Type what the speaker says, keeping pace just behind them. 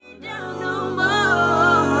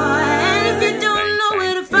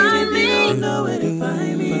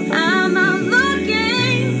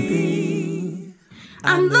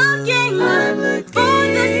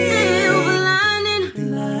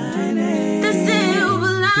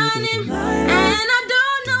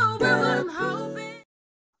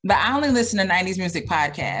The I Only Listen to 90s Music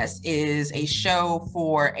podcast is a show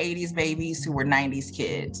for 80s babies who were 90s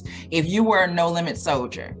kids. If you were a No Limit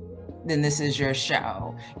soldier, then this is your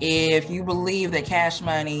show. If you believe that Cash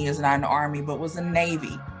Money is not an army but was a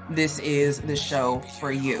Navy, this is the show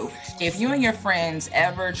for you. If you and your friends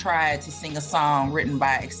ever tried to sing a song written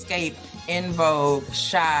by Escape, In Vogue,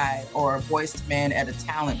 Shy, or Boyz II Men at a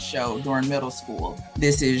talent show during middle school,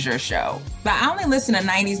 this is your show. The I Only Listen to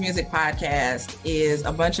 90s Music podcast is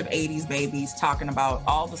a bunch of 80s babies talking about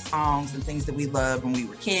all the songs and things that we loved when we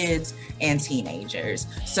were kids and teenagers.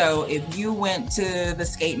 So if you went to the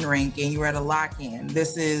skating rink and you were at a lock-in,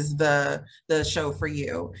 this is the show for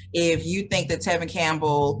you. If you think that Tevin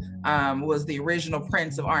Campbell was the original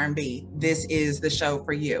Prince of R&B, this is the show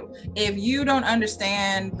for you. If you don't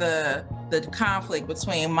understand the conflict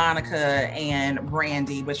between Monica and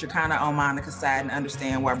Brandy, but you're kind of on Monica's side and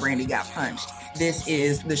understand why Brandy got punched, this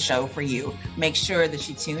is the show for you. Make sure that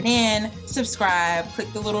you tune in, subscribe,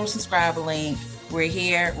 click the little subscribe link. We're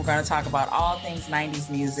here. We're going to talk about all things 90s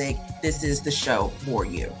music. This is the show for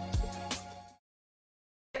you.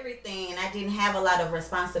 Everything, and I didn't have a lot of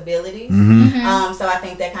responsibilities. So I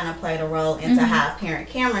think that kind of played a role into how I parent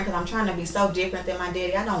Cameron, because I'm trying to be so different than my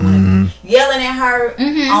daddy. I don't want to be yelling at her,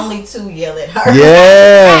 only to yell at her.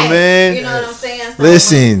 Yeah, man. You know what I'm saying? So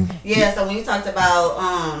Listen. So when you talked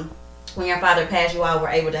about when your father passed, you all were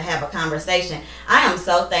able to have a conversation. I am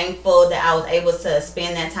so thankful that I was able to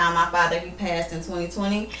spend that time. My father, he passed in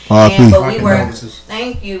 2020. Thank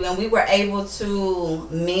you. And we were able to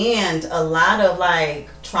mend a lot of like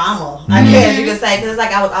trauma, I guess you could say, because it's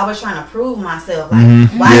like I was always trying to prove myself. Like,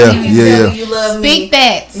 why didn't you tell me you love me? Speak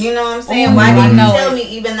that. You know what I'm saying? Why didn't you tell me,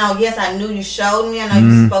 even though, yes, I knew you showed me. I know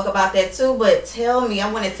you spoke about that too, but tell me.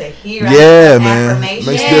 I wanted to hear affirmation.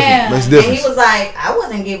 Makes difference. And he was like, I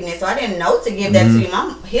wasn't giving it, so I didn't know to give that to you.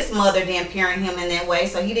 His mother didn't parent him in that way,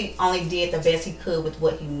 so he only did the best he could with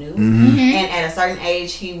what he knew. And at a certain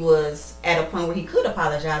age, he was at a point where he could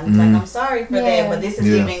apologize. He's like, I'm sorry for that, but this is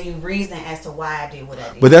giving you reason as to why I did what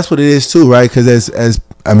I did. But that's what it is too, right? Because as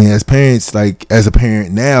parents, like as a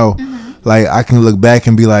parent now, like I can look back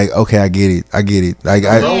and be like, okay, I get it. Like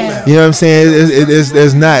you know what I'm saying?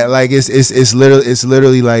 It's not like it's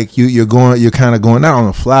literally like you're kind of going not on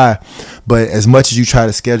the fly, but as much as you try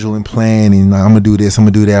to schedule and plan and like, I'm gonna do this, I'm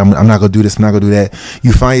gonna do that, I'm not gonna do this, I'm not gonna do that,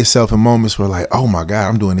 you find yourself in moments where like, oh my God,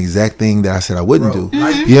 I'm doing the exact thing that I said I wouldn't do. You know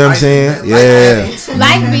what I'm saying?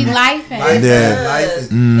 Life be life.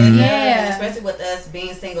 Especially with us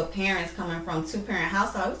being single parents coming from 2-parent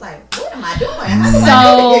household, I was like, what am I doing?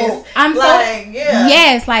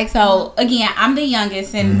 So again, I'm the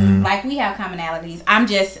youngest, and like we have commonalities. I'm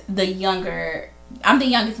just the younger. I'm the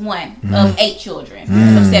youngest one of 8 children,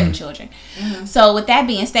 of 7 children. So with that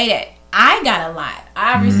being stated, I got a lot.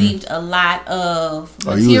 I received a lot of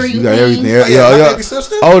material you got things.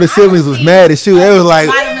 everything. All the siblings was mad as shit. They was like,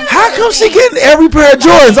 how come she getting every pair of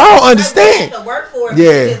Jordans? I don't understand.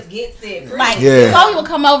 Chloe would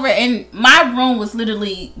come over, and my room was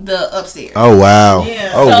literally the upstairs. Oh wow!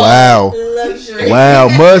 Wow!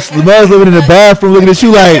 Must living in the bathroom, looking at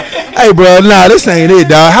you like, hey, bro, nah, this ain't it,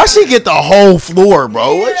 dog. How she get the whole floor,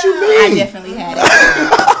 bro? What you mean? I definitely had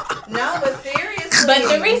it. No, but seriously.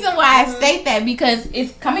 But the reason why I state that, because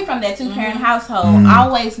it's coming from that 2-parent household,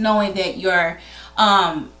 always knowing that you're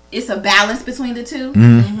it's a balance between the two,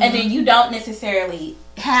 and then you don't necessarily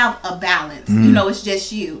have a balance. You know, it's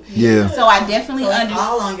just you. Yeah. So I definitely understand.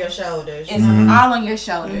 All on your shoulders. It's all on your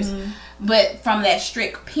shoulders. But from that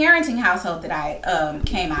strict parenting household that I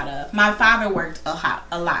came out of, my father worked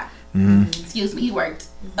a lot. Excuse me, he worked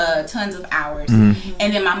tons of hours, and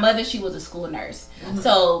then my mother, she was a school nurse.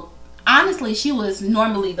 So honestly, she was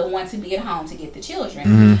normally the one to be at home to get the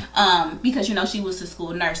children, because you know she was a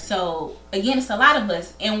school nurse. So again, it's a lot of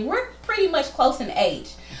us, and we're pretty much close in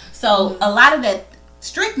age. So a lot of that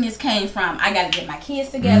strictness came from, I got to get my kids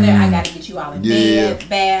together, I got to get you all in bed,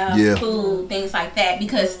 bath, food, things like that,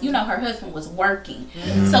 because you know her husband was working.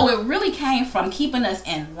 So it really came from keeping us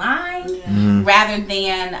in line, rather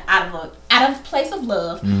than out of place of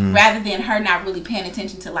love, rather than her not really paying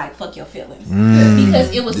attention to like fuck your feelings, because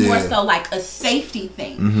it was more so like a safety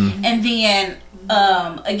thing. And then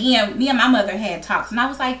again, me and my mother had talks, and I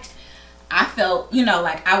was like, I felt, you know,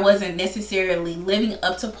 like I wasn't necessarily living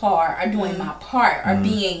up to par or doing my part or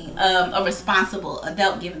being a responsible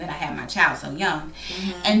adult, given that I had my child so young.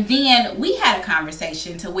 And then we had a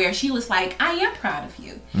conversation to where she was like, I am proud of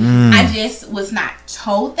you. I just was not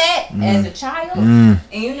told that as a child. And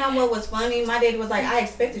you know what was funny? My daddy was like, I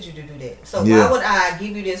expected you to do that. So why would I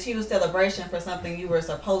give you this huge celebration for something you were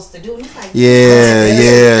supposed to do? And it's like,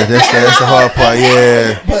 that's the hard part.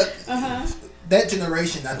 that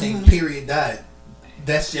generation, I think, period, died.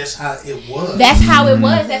 That's just how it was. That's how it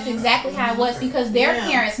was. That's exactly how it was because their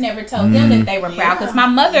parents never told them that they were proud. Because my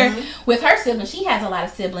mother, with her siblings, she has a lot of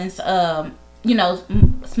siblings. You know,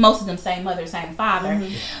 most of them same mother, same father,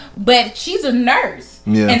 but she's a nurse,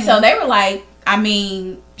 and so they were like, I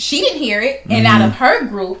mean, she didn't hear it, and out of her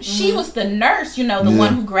group, she was the nurse, you know, the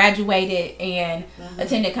one who graduated and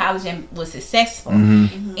attended college and was successful,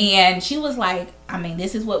 and she was like, I mean,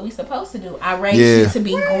 this is what we supposed to do. I raised you to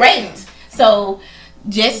be great, so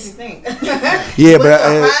just but I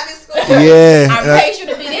raised you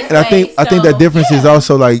to be this and way. I think that difference is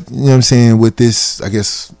also like, you know what I'm saying, with this, I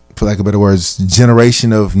guess, for lack of better words,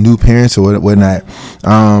 generation of new parents or whatnot,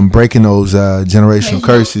 breaking those generational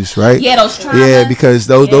curses, right? Yeah, those traumas. Yeah, because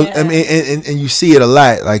those I mean, and you see it a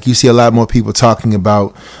lot. Like you see a lot more people talking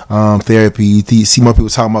about therapy. You see more people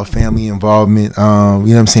talking about family involvement. You know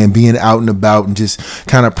what I'm saying? Being out and about and just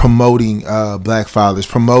kind of promoting black fathers,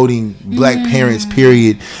 promoting black parents.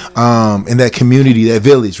 Period. In that community, that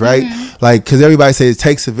village, right? Like, because everybody says it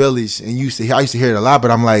takes a village, and I used to hear it a lot,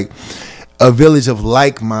 but I'm like, a village of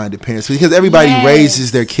like-minded parents, because everybody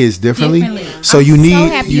raises their kids differently. So you need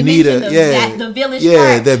the village.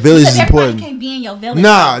 That village is important. Everybody can't be in your village.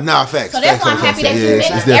 Nah, facts. So that's why I'm happy that you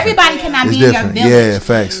mentioned everybody cannot be in your village. Yeah,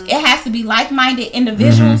 facts. It has to be like-minded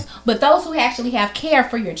individuals, but those who actually have care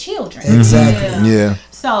for your children. Exactly. Yeah.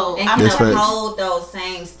 So and can hold those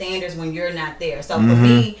same standards when you're not there. So for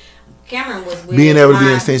me, Cameron was with being able to be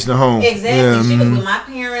an extension of home. Exactly. She was with my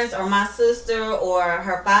parents or my sister or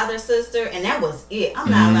her father's sister, and that was it.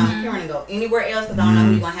 I'm not allowing Cameron to go anywhere else because I don't know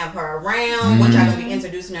who you're going to have her around, what y'all going to be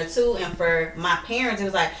introducing her to. And for my parents, it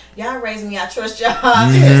was like, y'all raised me, I trust y'all.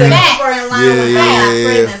 So keep her in line with my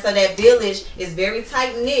presence. So that village is very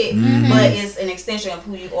tight-knit, but it's an extension of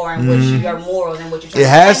who you are and what your morals and what you're trying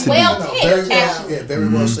to do. It has to be. Very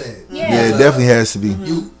well said. Yeah, it definitely has to be.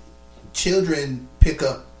 Children pick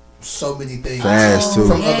up so many things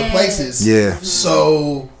from other places. Yeah.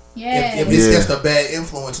 So if it's just a bad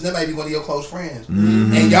influence, and that might be one of your close friends,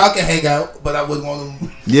 and y'all can hang out, but I wouldn't want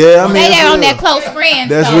them. Yeah, I mean, they on that close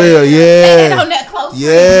friend. That's real. Yeah. They on that close.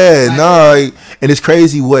 Yeah. Friend. No, and it's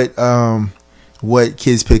crazy what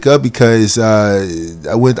kids pick up because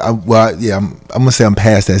I'm gonna say I'm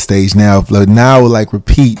past that stage now. Like, now, like,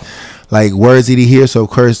 repeat. Like, words that he hears, so of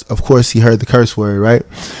course he heard the curse word, right?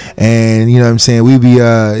 And you know what I'm saying, we be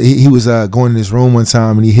he was going in his room one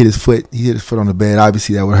time and he hit his foot on the bed.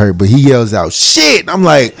 Obviously that would hurt, but he yells out, "Shit!" I'm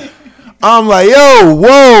like, yo,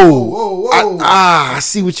 whoa. I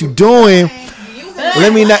see what you doing.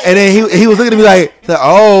 Let me not. And then he was looking at me like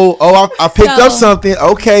I picked up something.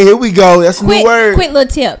 Okay, here we go. That's a new word. Quick little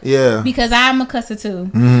tip. Yeah. Because I'm a cusser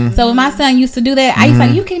too. So when my son used to do that, I used to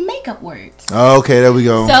say, you can make up words. Okay, there we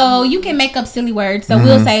go. So you can make up silly words. So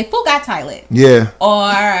we'll say "full got toilet." Yeah.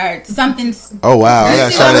 Or something. Oh wow, I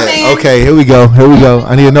gotta try that. Okay, here we go.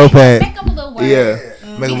 I need a notepad. Make up a little word. Yeah.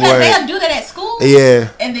 Because they'll do that at school. Yeah.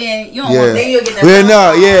 And then you don't want then you'll get that.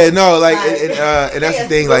 Like, and that's the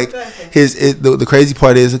thing. Like, the crazy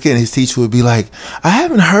part is, again, his teacher would be like, "I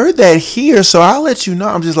haven't heard that here, so I'll let you know."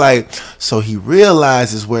 I'm just like, so he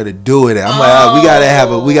realizes where to do it at. I'm like, we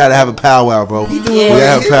gotta have a powwow, bro. We gotta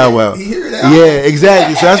have a powwow. Yeah,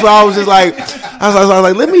 exactly. So that's why I was just like, I was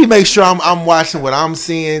like, let me make sure I'm watching what I'm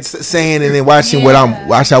saying, and then watch out what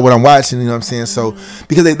I'm watching. You know what I'm saying? So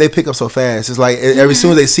because they pick up so fast, it's like as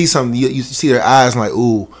soon as they see something, you see their eyes and like,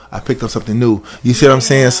 ooh, I picked up something new. You see what I'm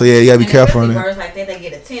saying? So yeah, you gotta be careful on it. Words like that, they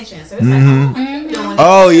get attention. So it's like,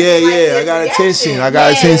 I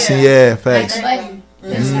got attention. Yeah, facts.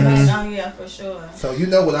 Yeah, for sure. So you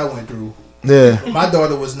know what I went through. Yeah. My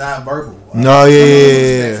daughter was nonverbal. No,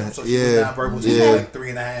 yeah. So she was nonverbal. She was like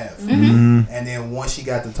 3.5. And then once she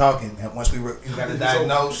got to talking, and once we got to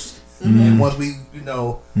diagnose, and once we,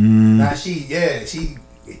 now she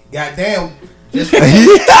goddamn, just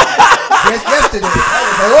yesterday, I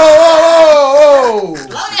was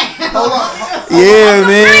like, whoa, hold on. Yeah,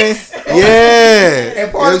 man. Yeah.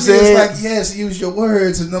 And part of me is like, yes, use your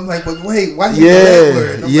words. And I'm like, but wait, why you use that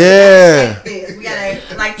word? We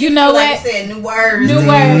gotta, like, you know like what? you said, new words.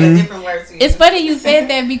 Different words. It's funny you said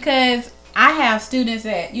that because I have students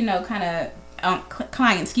that, kind of,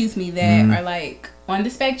 clients, that are like on the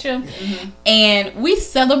spectrum. And we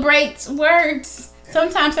celebrate words.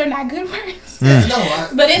 Sometimes they're not good words.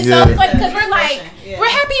 But it's so funny because we're like, we're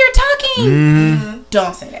happy you're talking.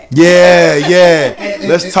 Don't say that. Yeah.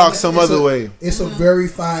 Let's talk some other way. It's a very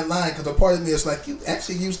fine line because a part of me is like, you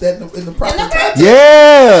actually use that in the proper context.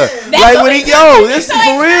 Yeah. Like when this is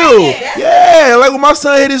for real. Yeah. Like when my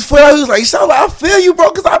son hit his foot, he was like, "Shut up, I feel you, bro."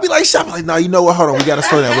 Because I'll be like, "Shut up." Like, no, you know what? Hold on. We got to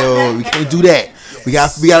slow down. Wait, we can't do that. We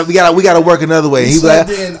gotta work another way. He was like,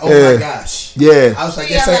 oh my gosh. Yeah. I was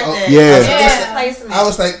like, I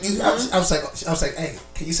was like, hey,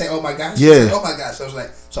 can you say oh my gosh? Yeah. Said, oh my gosh. I was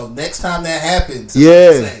like, so next time that happens,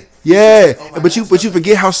 yeah. But you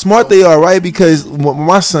forget how smart they are, right? Because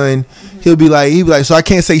my son, he'll be like, so I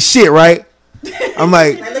can't say shit, right? I'm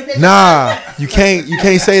like, nah, you can't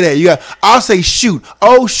say that. I'll say shoot.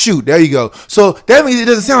 Oh shoot, there you go. So that means it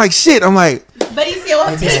doesn't sound like shit. I'm like, but he still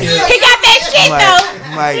he got that shit though.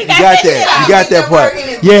 I'm like, you got that part.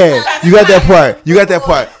 Yeah, you got that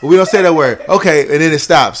part. But we don't say that word. Okay, and then it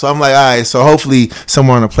stops. So I'm like, all right. So hopefully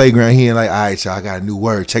somewhere on the playground here, like, all right, y'all, I got a new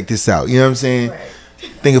word. Check this out. You know what I'm saying? Right.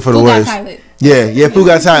 Thinking for the words. Yeah, Pooh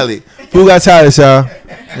got Tyler. Pooh got Tyler, y'all. You know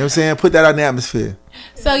what I'm saying? Put that out in the atmosphere.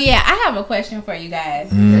 So yeah, I have a question for you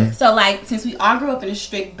guys. Mm-hmm. So like, since we all grew up in a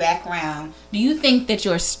strict background, do you think that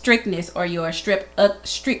your strictness or your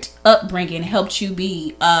strict upbringing helped you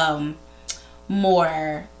be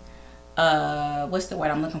more what's the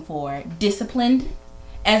word I'm looking for? Disciplined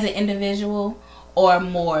as an individual, or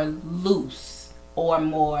more loose, or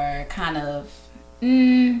more kind of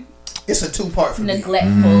it's a 2-part for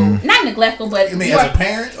neglectful. Not neglectful, but you mean more, as a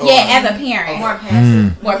parent? Or? Yeah, as a parent. Okay. More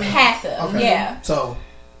passive. More passive. Okay. Yeah. So,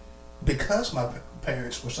 because my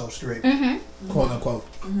parents were so strict, quote unquote,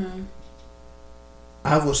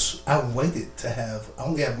 I waited to have. I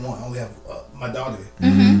only have one. I only have my daughter,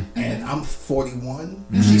 and I'm 41.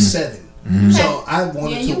 She's 7. So I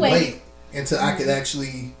wanted to wait until I could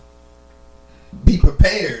actually be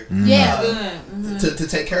prepared. To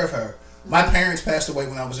take care of her. My parents passed away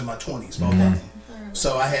when I was in my 20s, both of them.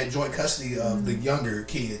 So I had joint custody of the younger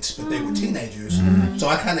kids, but they were teenagers. So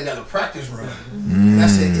I kind of got a practice run. And I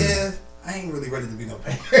said, yeah, I ain't really ready to be no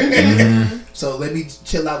parent. So let me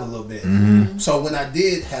chill out a little bit. So when I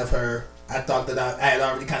did have her, I thought that I had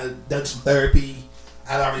already kind of done some therapy.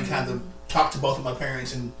 I had already kind of talked to both of my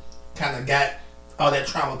parents and kind of got all that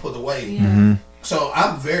trauma put away. So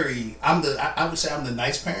I would say I'm the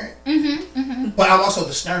nice parent, but I'm also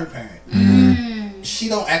the stern parent. She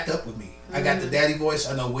don't act up with me. I got the daddy voice.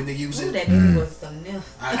 I know when to use it. That daddy voice is so new.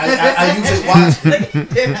 I use it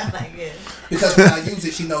wisely. Because when I use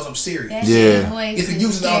it, she knows I'm serious. If you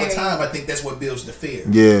use it all the time, I think that's what builds the fear.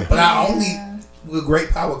 But with great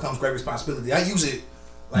power comes great responsibility. I use it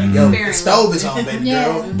like, yo, the stove is on, baby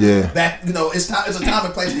girl. That, it's a time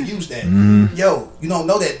and place to use that. Yo, you don't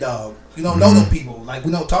know that dog. You don't know them people. Like,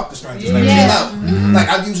 we don't talk to strangers. Like, chill out. Like,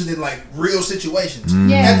 I use it in, like, real situations.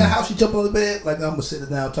 At the house, you jump on the bed. Like, I'm going to sit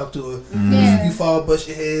down, talk to her. You fall, bust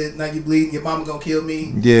your head. Now you bleeding. Your mama going to kill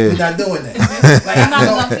me. We're not doing that. Like, your mama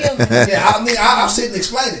going to kill me. I mean, I'll sit and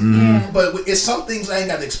explain it. But it's some things I ain't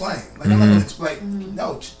got to explain. Like, I'm not going to explain.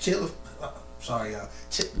 No, chill. Sorry, y'all.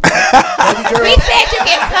 We said you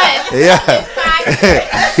get cussed.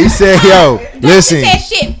 Yeah. He said, yo, listen,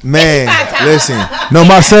 man, listen. No,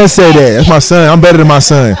 my son said that. That's my son. I'm better than my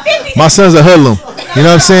son. My son's a hoodlum. You know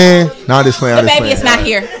what I'm saying? No, I'm just playing. The baby is not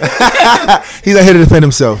here. He's not here to defend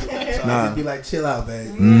himself. So I'd be like, chill out,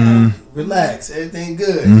 baby. Relax. Everything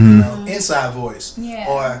good. Inside voice.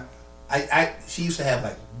 Or she used to have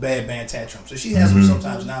like bad tantrums. So she has them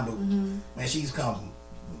sometimes now, but man, she's calm.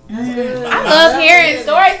 I love hearing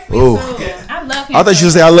stories. I love hearing. I thought you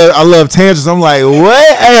would say I love tantrums. I'm like,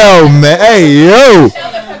 what? Hell, man. Hey, yo.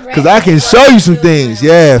 Because I can show you some things.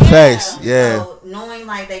 Yeah, facts. Yeah. So knowing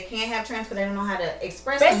like they can't have trans because they don't know how to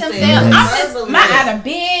express themselves. My eyes are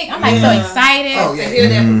big. I'm like so excited to hear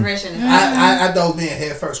that progression. I dove in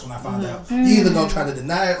head first when I found out. You either gonna try to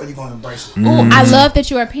deny it or you're gonna embrace it. I love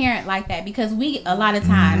that you're a parent like that, because we a lot of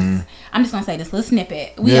times, I'm just gonna say this little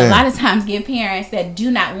snippet. We a lot of times get parents that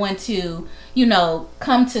do not want to,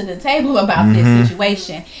 come to the table about this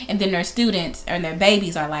situation, and then their students and their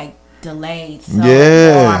babies are like delayed so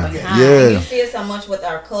far behind. You see it so much with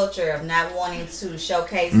our culture of not wanting to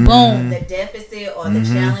showcase the deficit or the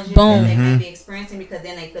challenges that they may be experiencing, because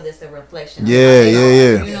then they feel it's a reflection. You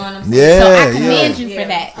know what I'm saying? So I commend you for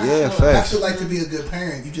that. I feel like to be a good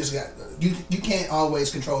parent, you just got you can't always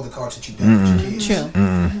control the cards that you play with your kids. True.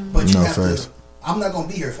 But you have to. I'm not gonna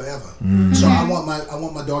be here forever. So I want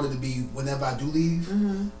my daughter to be, whenever I do leave,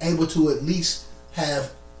 able to at least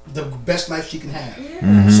have the best life she can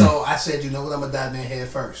have. So I said, you know what, I'm gonna dive in head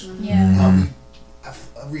first. I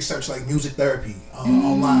researched like music therapy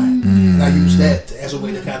online, and I use that as a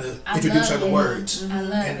way to kind of introduce her to words.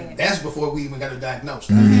 And that's before we even got her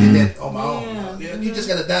diagnosed. I did that on my own. You just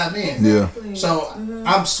gotta dive in. So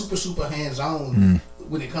I'm super hands-on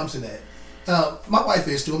when it comes to that. My wife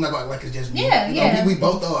is too. I'm not going to act like it's just me. We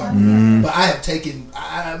both are. But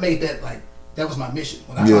I made that like, that was my mission.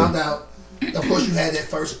 When I found out, of course you had that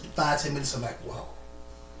first 5-10 minutes of like, whoa.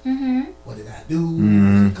 What did I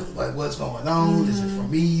do? What's going on? Is it for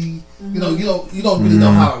me? You know, you don't really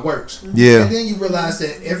know how it works. Yeah. And then you realize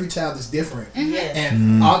that every child is different,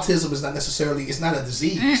 and autism is not necessarily, it's not a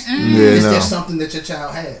disease. It's just something that your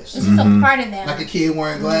child has. It's just a part of them. Like a kid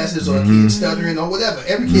wearing glasses or a kid stuttering or whatever.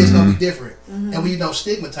 Every kid's gonna be different, and when you don't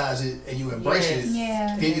stigmatize it and you embrace it,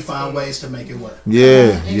 then you find ways to make it work.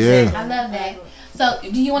 Yeah. I love that. So,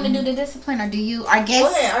 do you want to do the discipline, or do you? Our guest.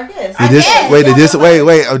 Go ahead, our guest. Discipline.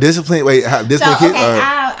 Wait, discipline. So, okay,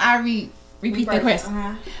 I'll repeat the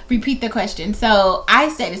question. Repeat the question. So, I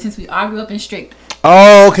stated since we all grew up in strict.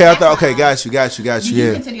 Oh, okay. I thought. Okay, got you. Do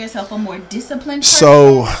you consider yourself a more disciplined person?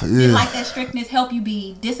 So, did like that strictness help you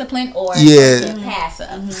be disciplined, or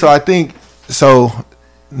passive? So I think so.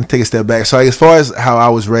 Let me take a step back. So like, as far as how I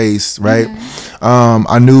was raised, right?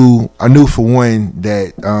 I knew for one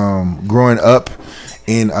that growing up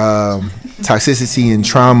in toxicity and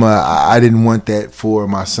trauma, I didn't want that for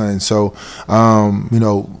my son. So you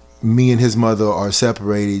know, me and his mother are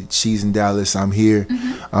separated. She's in Dallas, I'm here.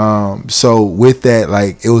 So with that,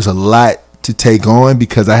 like, it was a lot to take on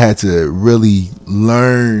because I had to really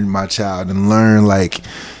learn my child and learn like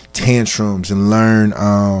tantrums and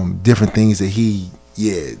learn different things that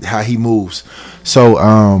how he moves. So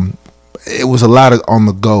it was a lot on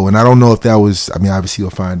the go, and I don't know if that was, I mean, obviously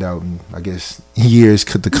you'll find out in, I guess, years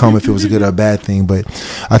to come if it was a good or a bad thing. But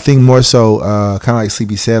I think more so kind of like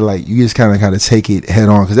Sleepy said, like, you just kind of take it head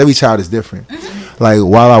on because every child is different. Like,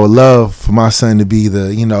 while I would love for my son to be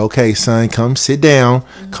the, you know, okay, son, come sit down,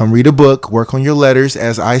 come read a book, work on your letters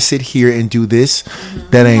as I sit here and do this.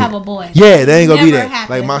 That ain't, have a boy. Yeah, that ain't gonna be that.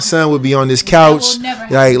 Happen. Like, my son would be on this couch,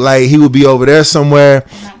 like he would be over there somewhere,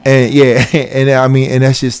 and and I mean, and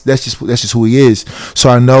that's just who he is.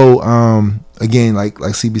 So I know, again, like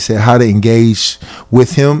CB said, how to engage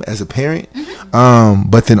with him as a parent,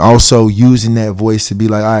 but then also using that voice to be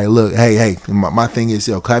like, all right, look, hey, my thing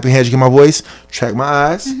is, clap your hands, you get my voice, track my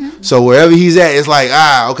eyes. So wherever he's at, it's like,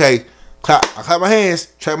 okay, I clap my hands,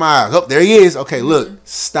 track my eyes. Oh, there he is. Okay, look,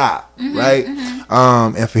 stop, right?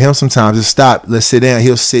 And for him, sometimes it's stop. Let's sit down.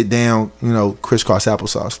 He'll sit down, you know, crisscross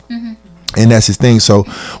applesauce. And that's his thing. So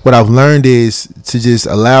what I've learned is to just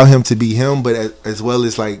allow him to be him, but as well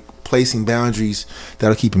as like placing boundaries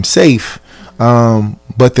that'll keep him safe,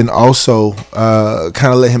 but then also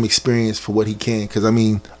kind of let him experience for what he can, because I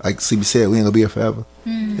mean, like CB said, we ain't gonna be here forever.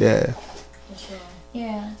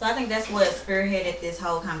 So I think that's what spearheaded this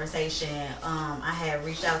whole conversation. I had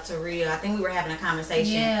reached out to Rhea. I think we were having a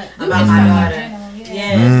conversation about my daughter.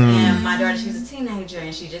 And my daughter, she's a teenager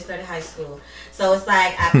and she just started high school. So it's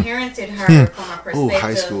like I parented her from a perspective.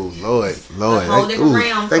 High school, Lord. A whole different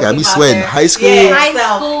realm. They got me sweating. High school? Yeah, high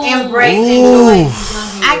school. Embrace, enjoy.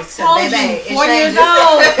 I told you, 4 years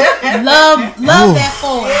old. Love that 4.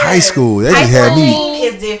 High school. That just had me.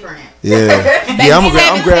 It's different. Yeah,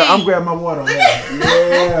 I'm grabbing my water on that one.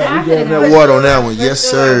 Yeah, we grabbing that water on that one. Yes,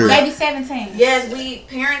 sir. Maybe 17. Yes, we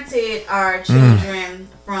parented our children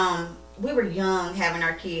from, we were young having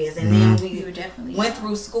our kids, and then we went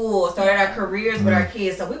through school, started our careers with our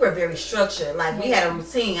kids, so we were very structured. Like, we had a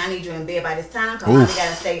routine. I need you in bed by this time, because mommy got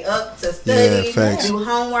to stay up to study, do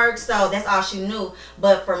homework, so that's all she knew.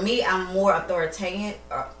 But for me, I'm more authoritative.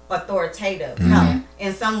 No,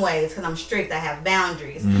 in some ways, because I'm strict, I have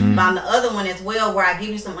boundaries. But I'm the other one as well, where I give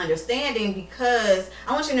you some understanding, because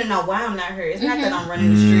I want you to know why I'm not here. It's not that I'm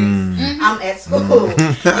running the streets. I'm at school.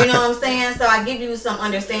 You know what I'm saying? So I give you some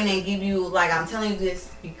understanding and give you, like, I'm telling you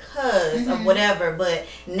this because of whatever. But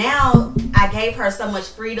now I gave her so much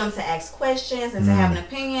freedom to ask questions and to have an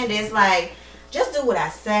opinion. It's like, just do what I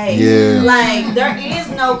say. Like, there is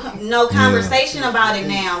no conversation about it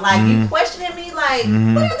now. Like, you questioning me, like,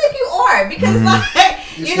 who do you think you are? Because it's like,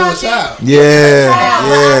 you know, child.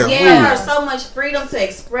 I gave her so much freedom to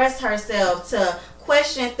express herself, to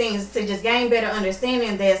question things, to just gain better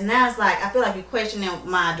understanding. Now it's like, I feel like you're questioning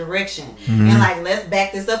my direction. And like, let's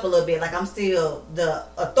back this up a little bit. Like, I'm still the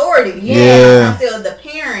authority. I'm still the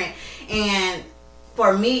parent. And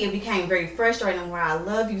for me, it became very frustrating where I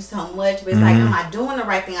love you so much, but it's like, am I doing the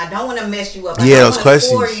right thing? I don't want to mess you up. I don't those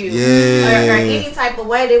questions. Or any type of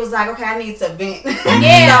way. They was like, okay, I need to vent. So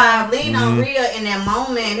I leaned on Rhea in that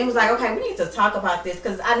moment. It was like, okay, we need to talk about this,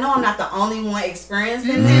 because I know I'm not the only one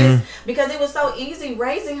experiencing this, because it was so easy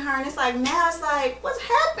raising her, and it's like, now it's like, what's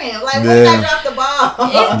happened? Like, when did I drop the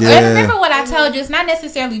ball? Remember what I told you? It's not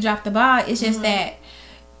necessarily drop the ball. It's just that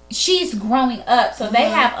she's growing up, so they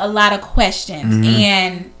have a lot of questions,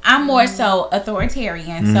 and I'm more so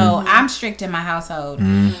authoritarian, so I'm strict in my household.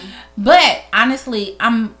 But honestly,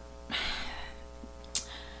 I'm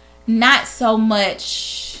not so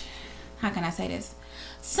much, how can I say this?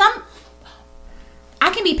 I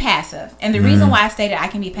can be be passive. And the reason why I stated I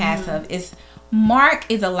can be passive is Mark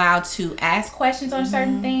is allowed to ask questions on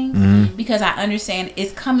certain things because I understand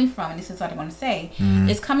it's coming from, and this is what I want to say,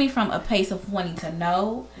 it's coming from a place of wanting to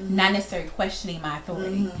know, not necessarily questioning my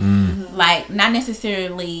authority. Like, not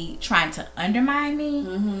necessarily trying to undermine me.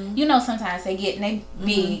 You know, sometimes they get, and they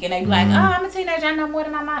big, and they be like, oh, I'm a teenager, I know more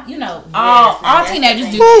than my mom. You know, all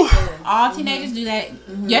teenagers do that. All teenagers do that.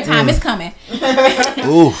 Your time is coming. But,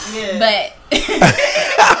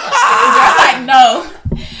 like, no.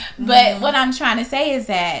 But what I'm trying to say is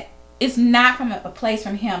that it's not from a place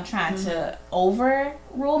from him trying to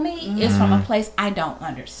overrule me. It's from a place I don't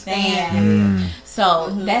understand.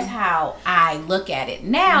 So that's how I look at it.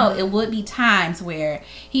 Now, it would be times where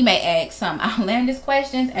he may ask some outlandish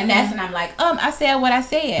questions, and that's when I'm like, I said what I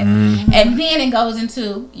said. And then it goes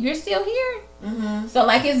into, you're still here? So,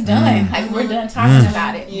 like, it's done. Like, we're done talking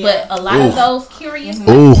about it. But a lot of those curious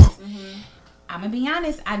questions, I'm gonna be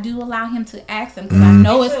honest, I do allow him to ask them because I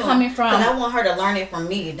know it's coming from. Because I want her to learn it from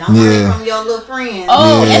me. Don't learn it from your little friends.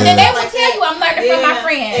 And then they will tell you I'm learning from my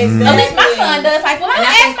friends. Exactly. At least my son does. Like, well, I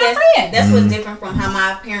ask my friends. That's what's different from how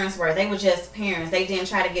my parents were. They were just parents. They didn't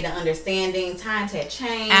try to get an understanding. Times had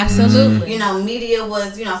changed. Absolutely. You know, media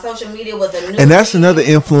was, social media was a new and that's thing. Another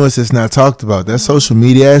influence that's not talked about. That social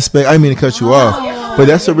media aspect. I mean to cut you off, but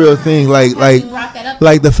that's a real thing. Like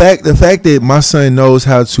the fact that my son knows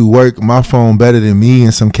how to work my phone better than me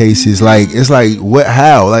in some cases. Like, it's like, what?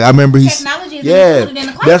 How? Like, I remember that's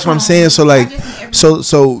what I'm saying. So like,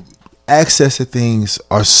 so access to things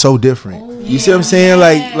are so different. You see what I'm saying?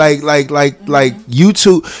 Like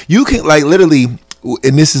YouTube, you can, like, literally,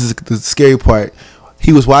 and this is the scary part.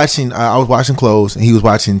 He was watching. I was watching clothes, and he was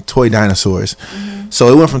watching toy dinosaurs. So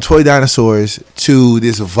it went from toy dinosaurs to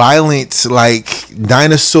this violent, like,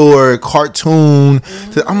 dinosaur cartoon.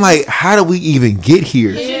 I'm like, how do we even get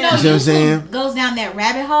here? You know what I'm saying? Goes down that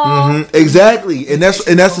rabbit hole. Exactly, and that's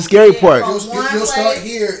the scary part. You'll start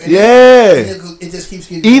here. And it just keeps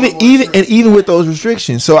getting even with those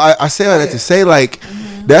restrictions. So I say all that to say, like,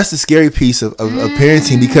 that's the scary piece of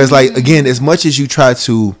parenting, because, like, again, as much as you try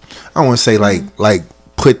to, I don't want to say like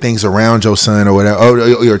put things around your son or whatever,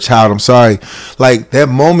 or your child, I'm sorry, like, that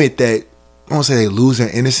moment that, I won't say they lose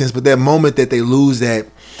their innocence, but that moment that they lose that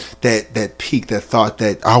peak, that thought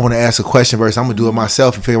that I want to ask a question versus I'm gonna do it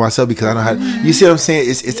myself and figure it myself because I know how to, you see what I'm saying?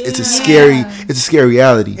 It's a scary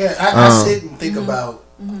reality. I sit and think about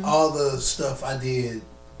all the stuff I did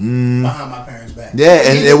behind my parents' back. Yeah,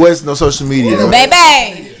 and there was no social media.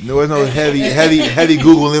 Baby. There was no heavy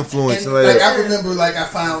Google influence. And, like, I remember, like, I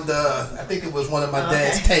found, I think it was one of my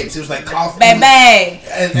dad's tapes. It was like Coffee. Baby.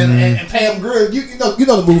 And Pam Grier. You know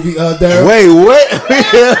the movie, Daryl. Wait, what?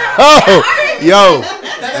 Oh, yo.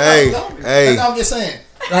 Hey. That's all I'm just saying.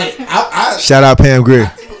 Like, I shout out Pam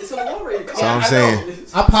Grier. That's all I'm saying.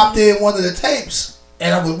 I popped in one of the tapes,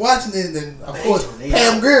 and I was watching it, and of course,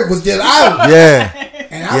 Pam Grier was just out. Yeah.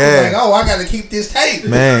 And I was like, I got to keep this tape.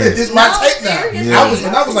 Man. This is my tape now. Yeah.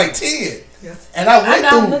 I was like 10. And I went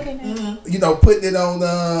through, putting it on,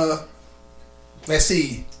 let's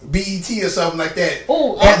see, BET or something like that.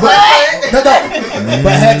 Oh, but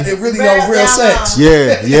had it really no real sex.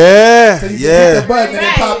 Yeah. So you hit the button and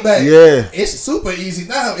it popped back. Yeah. It's super easy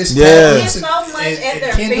now. It's It's so much at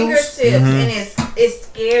their fingertips, and it's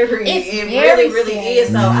scary. It really is.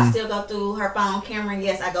 So I still go through her phone, Cameron.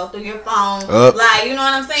 Yes, I go through your phone. Like, you know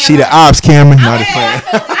what I'm saying? She the ops, Cameron. Not I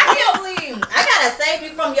can't believe I gotta save you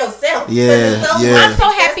from yourself. I'm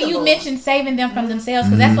so happy you mentioned saving them from themselves,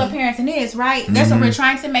 because that's what parenting is, right? That's what we're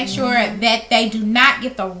trying to make sure that they do not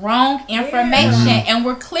get the wrong information, and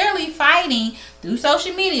we're clearly fighting through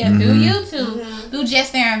social media, through YouTube, through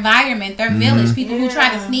just their environment, their village, people who try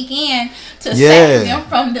to sneak in to save them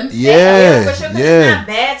from themselves. For sure, it's not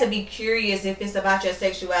bad to be curious if it's about your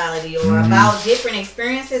sexuality or about different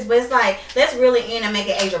experiences, but it's like, let's really in and make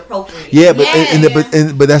it age appropriate. Yeah,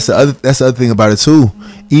 but that's the other thing about it too.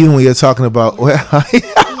 Even when you're talking about we got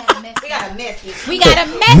a message. We got a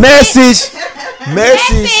message.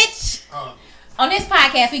 Message. On this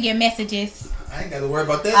podcast, we get messages. I ain't got to worry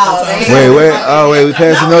about that. Wait, we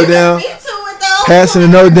passing the note down. Passing the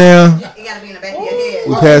note down. You gotta be in the back of your head.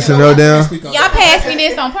 We passing the note down. Y'all passed me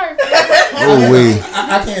this on purpose. Oh wait.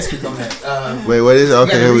 I can't speak on that. Wait, what is it?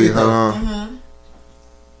 Okay, here we go. Hold on.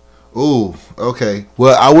 Ooh, okay.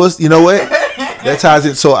 Well, I was, you know what? That ties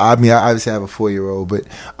in. So I mean, I obviously have a 4-year-old, but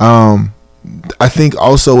I think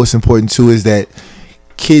also what's important too is that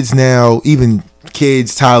kids now, even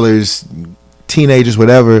kids, toddlers, teenagers,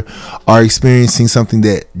 whatever, are experiencing something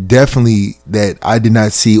that definitely that I did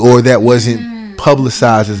not see, or that wasn't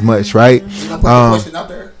publicized as much, right? Question out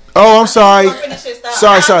there. Oh, I'm sorry.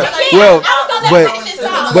 Sorry. Well, but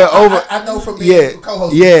But over, I know from being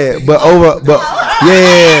co-host. Yeah, but overall,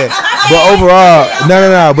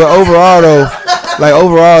 no. But overall though,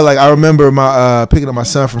 like I remember my picking up my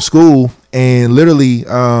son from school. And literally,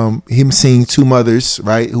 him seeing two mothers,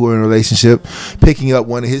 right, who were in a relationship, picking up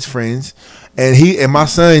one of his friends, and my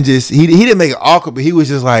son just he didn't make it awkward, but he was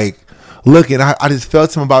just like looking. I just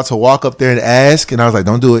felt him about to walk up there and ask, and I was like,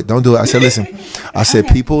 don't do it. I said, listen, I said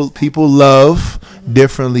people love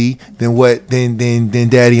differently than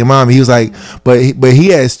daddy and mommy. He was like, but he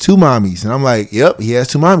has two mommies, and I'm like, yep, he has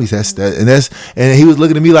two mommies. And he was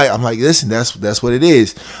looking at me like, I'm like, listen, that's what it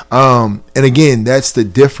is. And again, that's the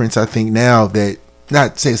difference. I think now that,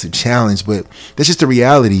 not say it's a challenge, but that's just the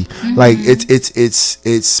reality. Mm-hmm. Like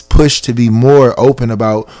it's pushed to be more open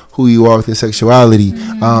about who you are with your sexuality.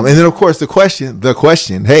 Mm-hmm. And then of course the question,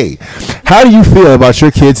 hey, how do you feel about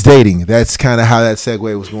your kids dating? That's kind of how that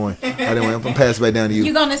segue was going. I'm gonna pass it back down to you.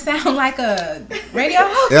 You're gonna sound like a radio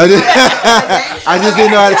host. I just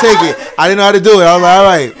didn't know how to take it. I didn't know how to do it. I was like, all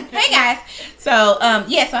right. Hey guys. So,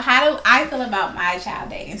 so how do I feel about my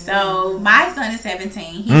child dating? So, my son is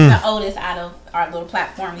 17. He's the oldest out of our little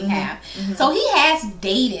platform we have. Mm-hmm. So, he has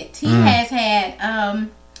dated. He has had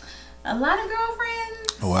a lot of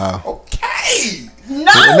girlfriends. Wow. Okay.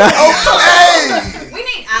 No. Okay. We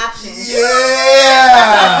need options. Yeah.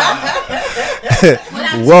 What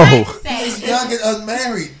I'm Whoa. trying to say He's is, young and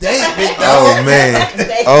unmarried. Date, big dog.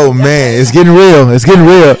 Oh man, it's getting real.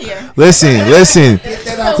 Listen.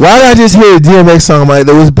 Why did I just hear a DMX song like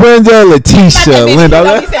that? Was Brenda, Letitia, Linda?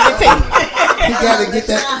 You gotta get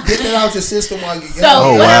that out your system while you get.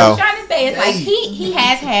 So what I'm trying to say is like he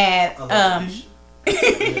has had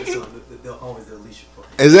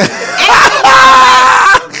Is that?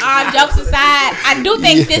 Jokes aside, I do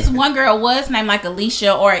think this one girl was named like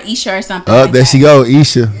Alicia or Isha or something. Oh, like there that. she go,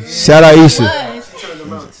 Isha. Shout out Isha.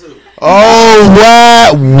 Oh,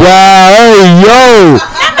 wow.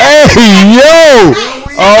 Hey yo.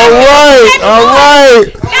 All right.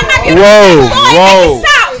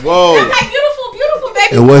 Whoa. I'm like beautiful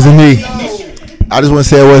baby. It wasn't me. I just want to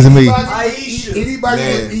say it wasn't me. Anybody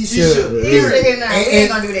with Isha. We ain't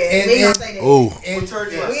gonna do that. We ain't gonna say that.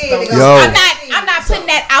 Yo. I'm not putting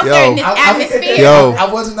that out there in this atmosphere. Yo, I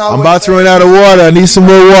wasn't I'm about to run out of water. I need some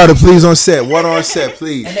more water, please, on set. Water on set,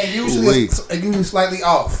 please. And they usually slightly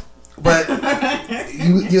off. But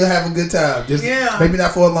you'll have a good time. Just maybe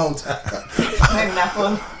not for a long time. Maybe not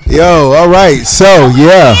for. Yo, all right. So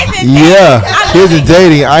yeah. Kids are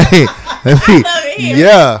dating. With teens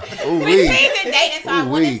and dating, so I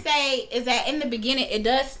want to say is that in the beginning it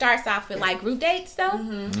does starts off with like group dates though,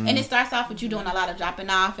 and it starts off with you doing a lot of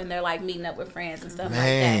dropping off, and they're like meeting up with friends and stuff like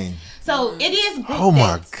that. So it is group Oh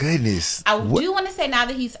my dates. goodness. I do want to say now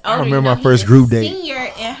that he's older, I remember my he's first a group date.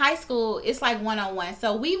 Senior in high school, it's like 1-on-1.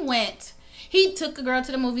 So we went. He took a girl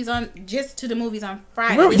to the movies on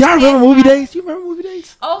Friday. Y'all remember movie dates? You remember movie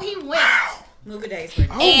dates? Oh, he went. Movie days. Oh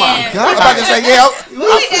my I'm god! about to say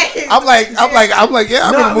I'm like yeah.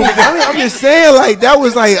 I remember movie days. I'm just saying, like that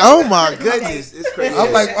was like, oh my goodness, it's crazy.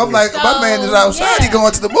 I'm like, my man is outside. He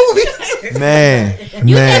going to the movies. Man.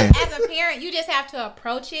 Just, as a parent, you just have to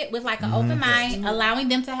approach it with like an open mind, allowing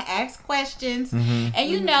them to ask questions,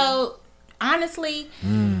 and honestly.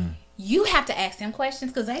 You have to ask them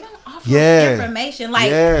questions because they don't offer information.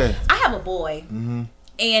 Like I have a boy,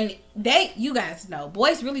 and you guys know,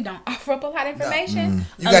 boys really don't offer up a lot of information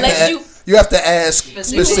unless you have to ask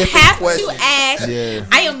specific questions. You have to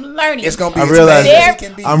ask. I am learning. It's gonna be I'm realizing very that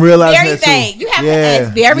too. vague. You have to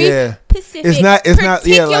ask very specific,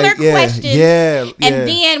 particular questions. And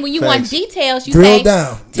then when you want details, you say,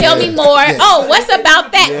 "Tell me more." Oh, what's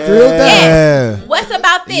about that? Drill down. Yes. What's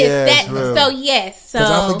about this? So yes. So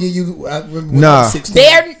I'm gonna give you. I remember when I was 16.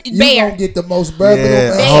 You gonna get the most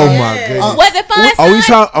bourbon. Oh my goodness. Was it fun?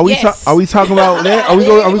 Are we talking about that? Are we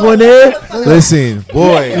going there? Listen,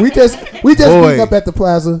 boy. We just meet up at the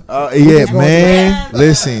plaza. Man.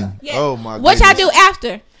 Listen. Oh my goodness. What y'all do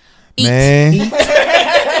after? Eat.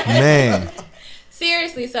 Man.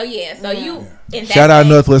 Seriously, so you. Shout out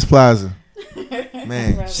Northwest Plaza.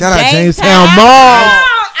 Man. Shout out Jamestown Mall.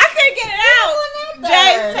 I couldn't get it out.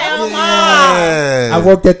 Jamestown Mall. I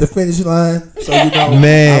worked at the finish line, so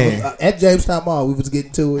man. I was, at Jamestown Mall, we was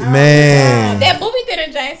getting to it. Man. That movie theater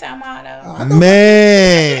in Jamestown Mall, though.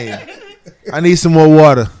 Man. I need some more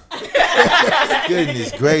water.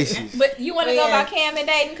 Goodness gracious. But you want to go about Cam and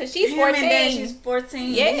dating because she's 14. She's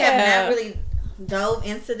 14. Yeah. We have not really dove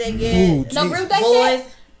into that yet. No group dates. Boys,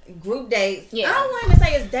 group dates. Yeah. I don't want to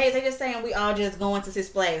say it's dates. They just saying we all just going to Six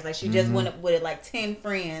Flags. Like she just went up with like 10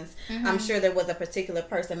 friends. I'm sure there was a particular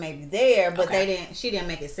person maybe there, but she didn't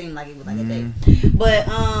make it seem like it was like a date.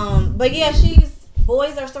 But yeah,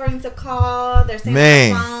 boys are starting to call. They're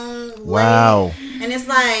staying on the phone. Wow. And it's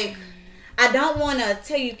like, I don't want to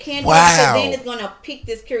tell you can't do it, because then it's going to pique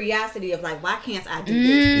this curiosity of like, why can't I do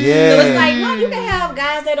this? Yeah. So it's like, no, you can have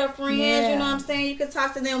guys that are friends, you know what I'm saying? You can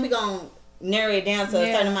talk to them. We're going to narrow it down to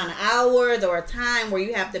a certain amount of hours or a time where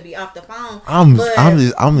you have to be off the phone.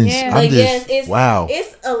 Wow.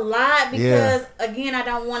 It's a lot because again, I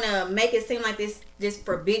don't want to make it seem like this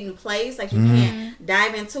forbidden place, like you can't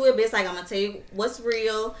dive into it, but it's like, I'm gonna tell you what's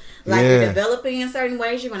real. Like you're developing in certain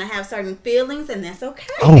ways, you're gonna have certain feelings, and that's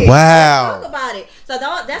okay. Oh wow. Talk about it. So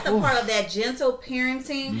that's a part of that gentle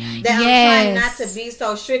parenting that I'm trying not to be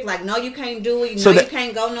so strict. Like, no, you can't do it. You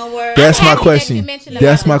can't go nowhere. That's my question.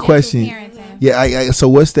 That's my question. Yeah. So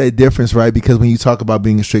what's that difference, right? Because when you talk about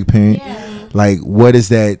being a strict parent, like, what does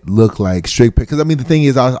that look like? Strict, because I mean, the thing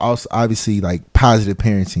is also obviously like positive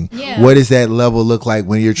parenting. Yeah. What does that level look like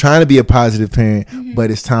when you're trying to be a positive parent,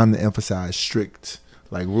 but it's time to emphasize strict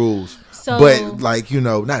like rules? So, but like, you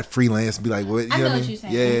know, not freelance. Be like, what? You know what you're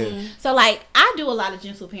saying? Yeah. So like, I do a lot of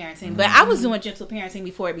gentle parenting, but I was doing gentle parenting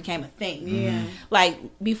before it became a thing. Yeah. Like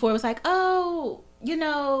before, it was like, oh, you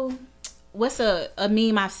know, what's a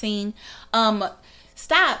meme I've seen?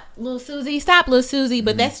 Stop, little Susie.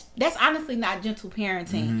 But that's honestly not gentle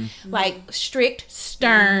parenting. Like strict,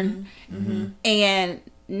 stern, and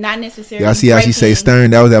not necessarily. Y'all see how she say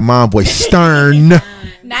stern? That was that mom voice. Stern.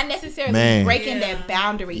 Not necessarily breaking that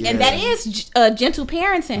boundary, and that is gentle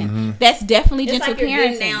parenting. That's definitely it's gentle like you're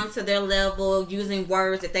parenting. Getting down to their level, using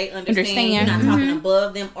words that they understand. You're not talking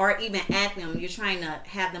above them or even at them. You're trying to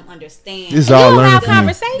have them understand. This is all learning for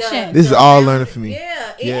conversation. This is all learning for me.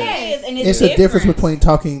 Yeah, it is, and it's a difference between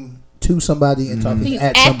talking to somebody and talking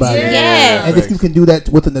at somebody. Yes. And if you can do that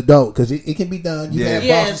with an adult, because it can be done. You have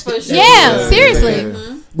bosses. For sure. Yeah,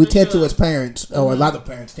 seriously. We tend to, as parents, or a lot of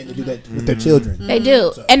parents tend to do that with their children. They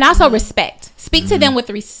do. So. And also respect. Speak to them with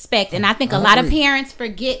respect. And I think a lot of parents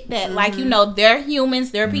forget that, like, you know, they're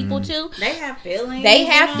humans, they're people too. They have feelings.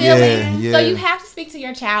 Yeah. So you have to speak to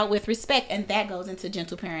your child with respect, and that goes into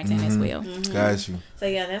gentle parenting as well. Got you. So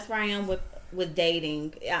yeah, that's where I am with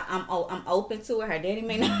dating. I'm open to it. Her daddy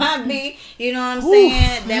may not be, you know what I'm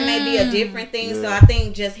saying? That may be a different thing. So I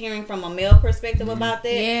think just hearing from a male perspective about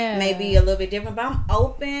that may be a little bit different, but I'm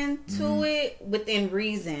open to it within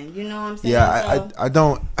reason, you know what I'm saying? Yeah, I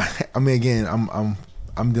don't, I mean, again,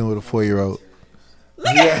 I'm dealing with a 4-year-old.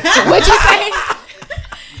 What'd you say?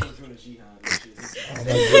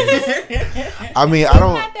 I mean, I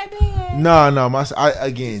don't, not that bad.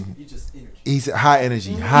 Again, he's high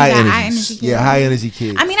energy, high energy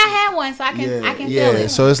kid. I mean, I had one, so I can feel it.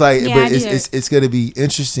 So it's like, but it's gonna be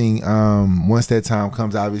interesting once that time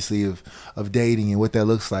comes, obviously, of dating and what that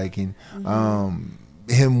looks like, and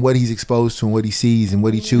him, what he's exposed to and what he sees and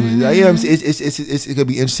what he chooses. Like, yeah, it's gonna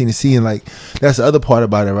be interesting to see, and like that's the other part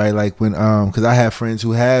about it, right? Like when because I have friends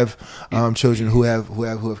who have children who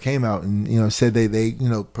have came out and, you know, said they you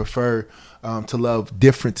know prefer to love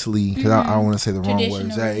differently, because I don't want to say the wrong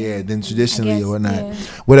words, than traditionally or whatnot,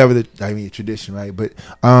 whatever tradition, right? But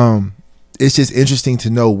it's just interesting to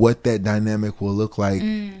know what that dynamic will look like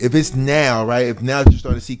if it's now, right? If now you're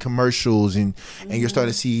starting to see commercials and you're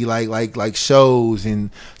starting to see like shows and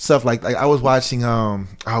stuff like I was watching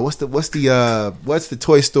what's the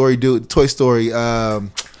Toy Story dude? Toy Story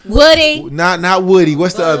Woody. Not Woody.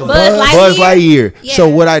 What's the other one? Buzz Lightyear. Yeah. So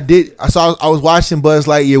what I was watching Buzz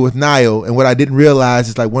Lightyear with Niall, and what I didn't realize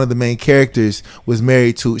is like one of the main characters was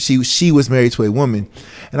married to she was married to a woman,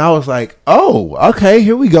 and I was like, oh, okay,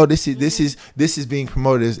 here we go. This is being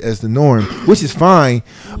promoted as the norm, which is fine,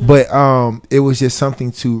 but it was just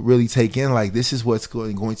something to really take in. Like, this is what's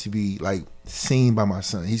going to be like seen by my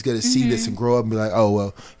son. He's gonna see this and grow up and be like, oh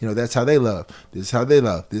well, you know, that's how they love. This is how they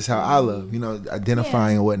love. This is how I love. You know,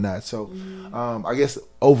 identifying and whatnot. So, I guess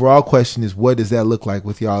overall question is, what does that look like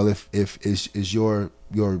with y'all? If is your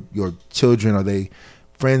children, are they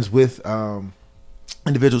friends with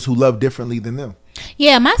individuals who love differently than them?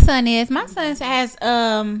 Yeah, my son has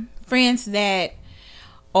friends that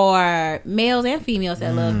are males and females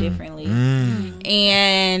that love differently,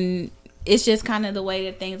 and it's just kind of the way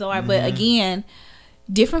that things are. But again,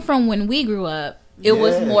 different from when we grew up. It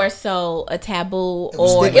was more so a taboo,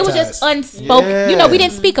 or it was just unspoken. Yeah. You know, we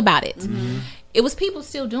didn't speak about it. It was people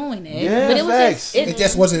still doing it, but it was it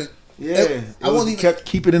just wasn't. Yeah, I won't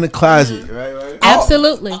keep it in the closet, right?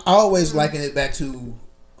 Absolutely. I always liken it back to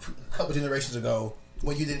a couple generations ago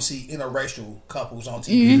when you didn't see interracial couples on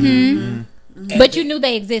TV. But you knew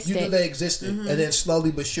they existed. And then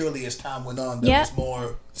slowly but surely, as time went on, that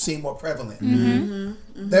was seemed more prevalent.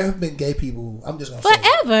 There have been gay people. I'm just gonna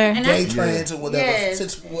say gay, trans, or whatever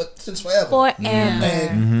since forever.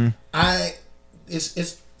 And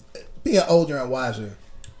it's being older and wiser.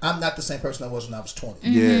 I'm not the same person I was when I was 20.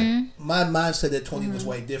 Yeah. My mindset at 20 was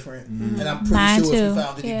way different. And I'm pretty Mine sure if too. you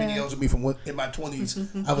found any videos of me from in my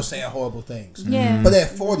 20s, I was saying horrible things. Yeah. But at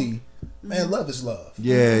 40, man, love is love.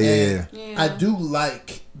 Yeah. I do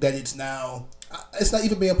like that it's now, it's not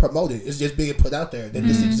even being promoted. It's just being put out there that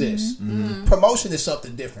this exists. Promotion is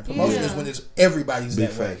something different. Promotion is when it's everybody's Big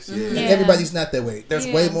that facts. way. Yeah. And everybody's not that way. There's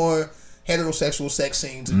way more heterosexual sex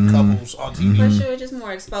scenes and couples on TV. For sure, just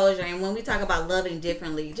more exposure. And when we talk about loving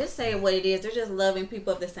differently, just say what it is. They're just loving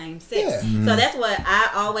people of the same sex. Yeah. So that's what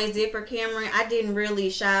I always did for Cameron. I didn't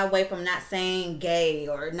really shy away from not saying gay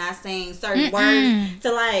or not saying certain words.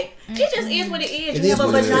 To like, it just is what it is. It You is have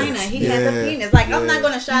a what it vagina. is. He has a penis. Like, I'm not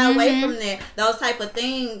going to shy away from those type of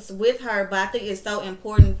things with her. But I think it's so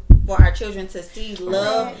important for our children to see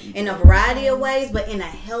love in a variety of ways, but in a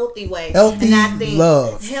healthy way. Healthy and I think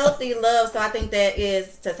love. Healthy love. So I think that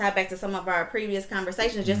is, to tie back to some of our previous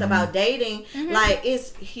conversations just about dating, like,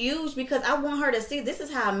 it's huge because I want her to see this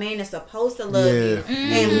is how a man is supposed to love you.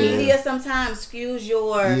 And media sometimes skews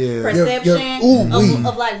your perception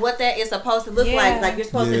of like what that is supposed to look like. Like, you're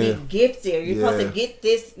supposed to be gifted. You're supposed to get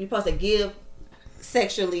this. You're supposed to give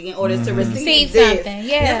sexually in order to receive this. Something.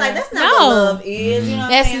 Yeah. And it's like, that's not what love is. You know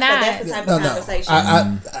what I'm saying? Not. So that's the type of conversation.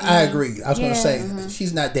 I agree. I was going to say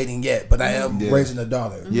she's not dating yet, but I am raising a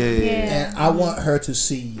daughter. And I want her to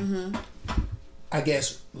see, I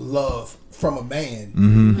guess, love from a man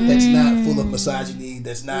that's not full of misogyny,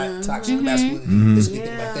 that's not toxic masculinity,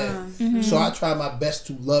 anything like that. So I try my best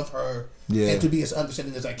to love her and to be as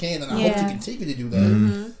understanding as I can, and I hope to continue to do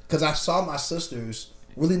that because I saw my sisters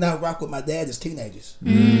really not rock with my dad as teenagers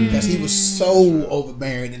because he was so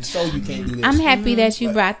overbearing and so you can't do this. I'm happy that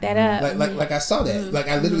you brought that up. Like I saw that. Like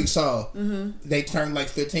I literally saw they turned like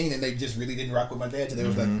 15 and they just really didn't rock with my dad till they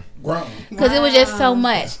was like grown. Because it was just so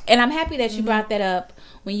much. And I'm happy that you brought that up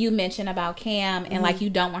when you mentioned about Cam and like you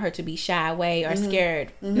don't want her to be shy away or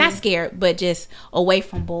scared. Not scared, but just away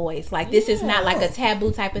from boys. Like this is not like a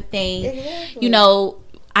taboo type of thing. Exactly. You know,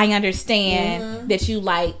 I understand that you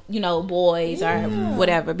like, you know, boys or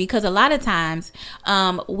whatever, because a lot of times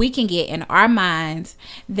we can get in our minds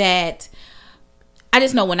that, I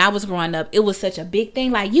just know when I was growing up, it was such a big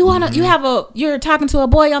thing. Like you're talking to a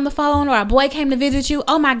boy on the phone, or a boy came to visit you.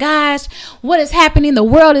 Oh my gosh, what is happening? The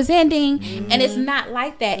world is ending. And it's not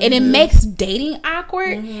like that. And it makes dating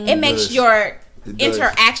awkward. It makes your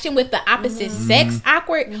interaction with the opposite sex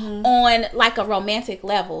awkward on like a romantic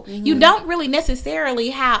level. You don't really necessarily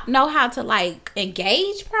know how to like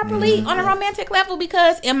engage properly on a romantic level,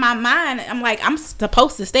 because in my mind I'm like, I'm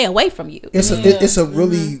supposed to stay away from you. It's a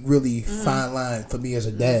really fine line for me as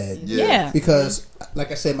a dad. Because like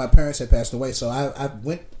I said, my parents had passed away, so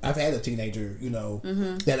I've had a teenager, you know,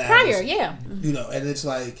 that Prior, you know, and it's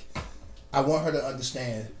like I want her to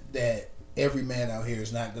understand that every man out here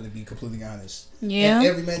is not going to be completely honest. And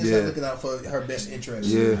every man is not looking out for her best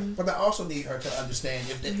interest. But I also need her to understand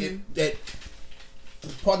that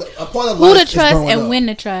part of life who to is trust growing and up. when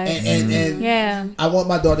to trust. And I want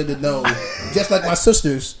my daughter to know, just like my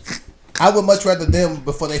sisters, I would much rather them,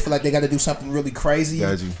 before they feel like they got to do something really crazy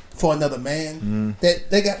for another man,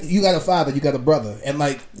 that you got a father, you got a brother, and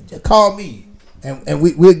like, call me, and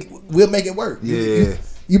we'll make it work. You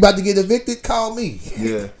about to get evicted? Call me.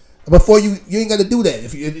 Before you ain't got to do that.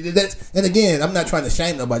 If that's, and again, I'm not trying to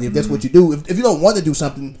shame nobody. If that's what you do, if you don't want to do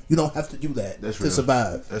something, you don't have to do that to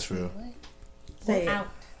survive. That's real. Say it.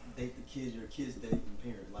 Date the kids, your kids date your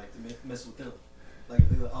parent, like to mess with them. Like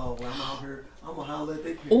they're like, oh, well, I'm out here, I'm gonna holler at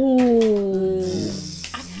their parents. Ooh.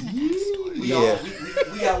 We out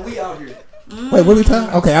here. Wait, what are we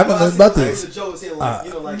talking? Okay, I don't know about I this. heard a joke saying like,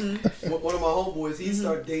 you know, like one of my homeboys, he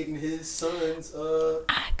started dating his son's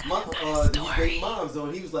dating moms though,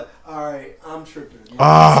 and he was like, all right, I'm tripping. You know? So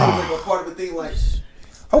it was like a part of the thing, like.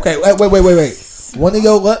 Okay, wait. One of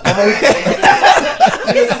your what? I won't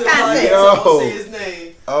say his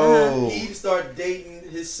name. He started dating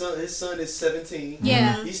his son. His son is 17.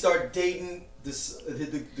 He started dating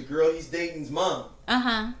the girl he's dating's mom.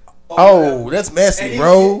 Oh, that's messy,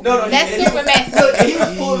 bro. That's super messy. He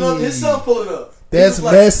was pulling up. His son pulling up. That's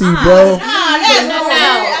messy, bro. No.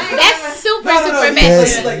 That's super That's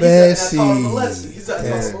messy. messy. He's not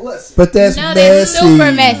talking a lesson. But that's No, messy. that's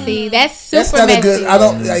super messy. That's super That's not messy. a good. I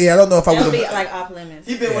don't know if I That would would be have. like off limits.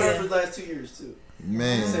 He's been with her for the last 2 years too.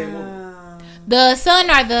 Man. Same woman. The son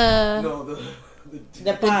or the No,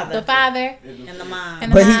 The father. the father And the mom.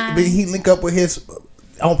 and the But mom. he link up with his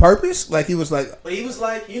on purpose. Like he was like. But he was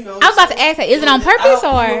like, you know. I was about to ask that. Is it on purpose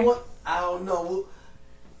or? I don't know.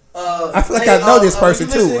 I feel like I know this person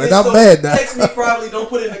too, and I'm mad now. Text me probably. Don't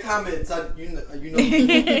put it in the comments. You know,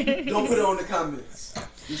 don't put it on the comments.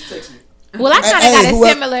 Just text me. Well, I kind of got a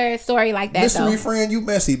similar story like that. Mystery friend, you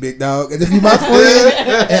messy, big dog. And if you my friend,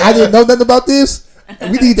 and I didn't know nothing about this,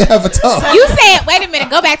 we need to have a talk. You said, wait a minute,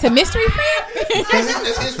 go back to mystery friend?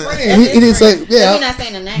 That's his friend. He didn't say, yeah. You're not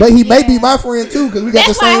saying the name. But he may be my friend too, because we got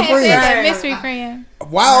the same friend. That's mystery friend.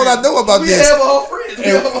 Why don't I know about this? We have a whole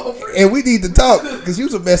friend. And we need to talk, because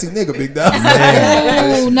you's a messy nigga, big dog.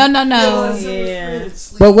 Oh, no. Yeah.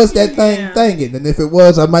 But what's that thing thinking? And if it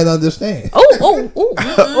was, I might understand. Oh.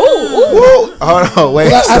 Hold on,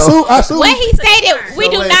 wait. I assume When he stated we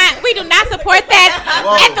do not support that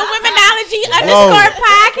at the Womenology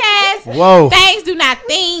 _podcast. Whoa. Things do not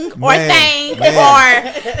think or think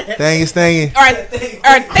or thing is thinging.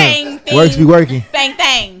 or thing. Works be working.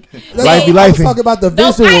 Thing. Life be I'm lifing. talking about the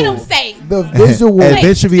Those visual. items say. The visual.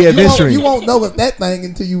 Adventure be adventuring. You won't know if that thing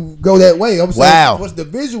until you go that way. I'm saying, Wow. what's the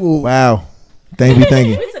visual? Wow. Thing be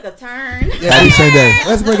thinking. We took a turn. Happy Sunday.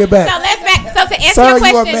 Let's bring it back. So to answer Sir, your you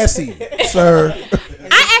are question, messy. Sir.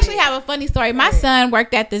 I actually have a funny story. My son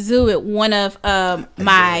worked at the zoo at one of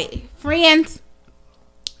my friends.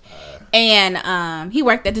 And he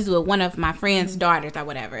worked at the zoo with one of my friend's daughters or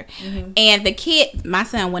whatever. Mm-hmm. And the kid, my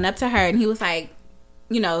son, went up to her and he was like,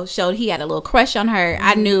 you know, showed he had a little crush on her. Mm-hmm.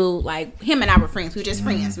 I knew, like, him and I were friends. We were just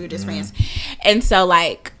friends. And so,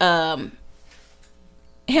 like, him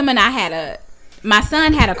and I my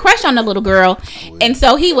son had a crush on the little girl. And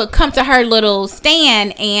so he would come to her little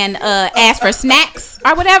stand and ask for snacks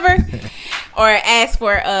or whatever. Or ask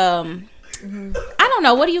for, I don't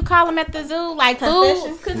know, what do you call them at the zoo? Like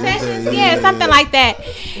concessions? Yeah, something like that.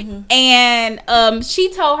 Mm-hmm. And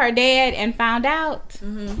she told her dad and found out.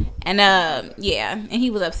 Mm-hmm. And and he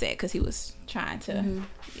was upset because he was trying to. Mm-hmm.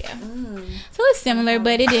 Yeah. Mm. So it's similar,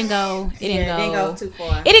 but it didn't go. It didn't go too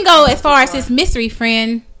far. It didn't go as far as his mystery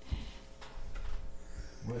friend.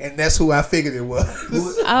 And that's who I figured it was.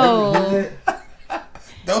 Oh.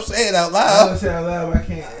 Don't say it out loud. Don't say it out loud. I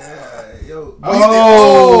can't.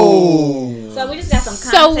 So we just got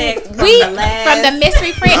some context from the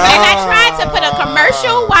mystery friend, and I tried to put a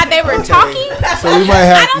commercial while they were talking. So we might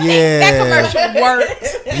have. I don't think that commercial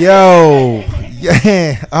worked. Yo.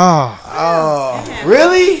 Yeah. Oh.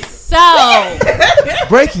 Really? So.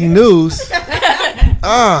 Breaking news. So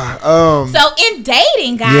in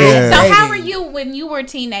dating, guys. Yeah. So how were you when you were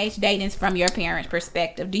teenage dating from your parents'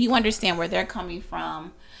 perspective? Do you understand where they're coming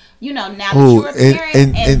from? You know, now that you're a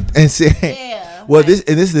parent and see, yeah. Well, this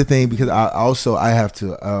is the thing, because I have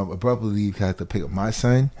to abruptly leave because I have to pick up my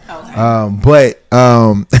son. Okay.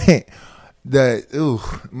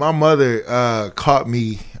 My mother caught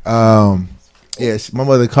me. Yes, my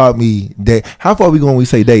mother caught me. How far are we going when we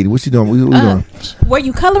say dating? What you doing? What doing? Were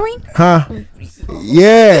you coloring? Huh?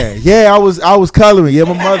 Yeah. I was coloring. Yeah,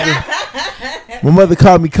 my mother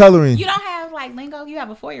caught me coloring. You don't have like lingo. You have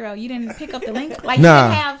a 4-year-old. You didn't pick up the lingo. Like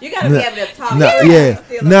nah. You gotta be able to talk. No.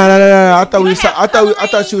 I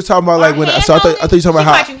thought she was talking about like when. So I thought you were talking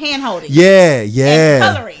about how. You hand holding. Yeah.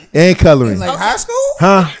 And coloring. Like high school?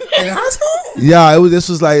 Huh? In high school? Yeah. This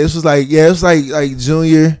was like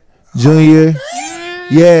junior.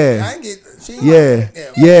 Yeah.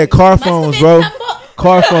 Car phones, bro.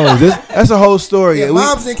 Car phones. That's a whole story. Yeah,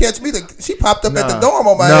 moms didn't catch me. She popped up at the dorm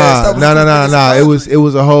on my ass. No. It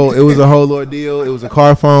was a whole ordeal. It was a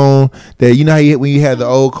car phone that, you know how when you had the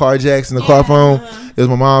old car jacks in the car phone. It was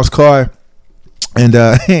my mom's car, and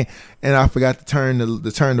and I forgot to turn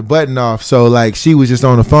the button off. So like she was just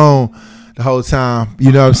on the phone the whole time.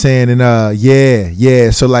 You know what I'm saying? And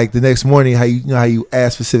So like the next morning, how you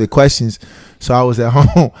ask specific questions. So I was at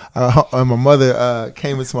home, and my mother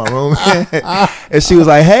came into my room, and she was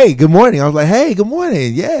like, "Hey, good morning." I was like, "Hey, good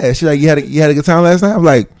morning." Yeah. She's like, "You had a good time last night?" I'm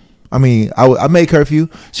like, "I mean, I made curfew."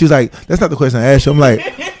 She was like, "That's not the question I asked you." I'm like,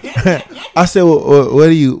 I said, well, what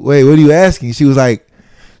are you asking? She was like,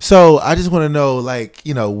 "So I just want to know, like,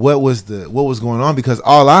 you know, what was going on, because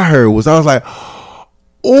all I heard was," I was like,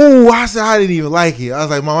 "Oh," I said, "I didn't even like it." I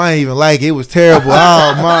was like, "Mom, I didn't even like it. It was terrible."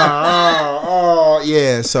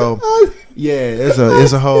 Yeah. So. Yeah,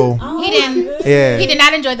 it's a whole. He didn't. Yeah. He did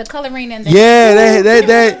not enjoy the coloring and the. Yeah,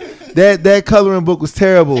 that coloring book was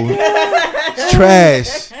terrible. It's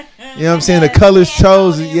trash. You know what I'm saying? The colors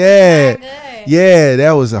chosen. Yeah,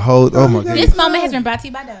 that was a whole. Oh my god. This moment has been brought to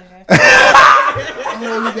you by Doja.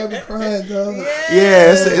 Oh, you got me crying, dog.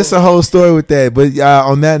 Yeah, it's a whole story with that. But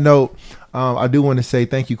on that note, I do want to say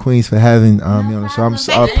thank you, Queens, for having me on the show.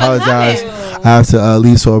 I apologize. I have to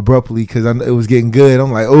leave so abruptly because it was getting good.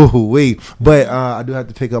 I'm like, oh wait, but I do have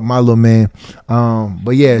to pick up my little man.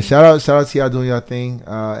 But yeah, shout out to y'all doing y'all thing,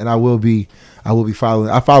 and I will be following.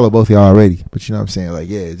 I follow both of y'all already, but you know what I'm saying? Like,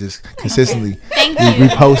 yeah, just consistently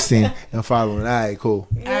reposting and following. All right, cool.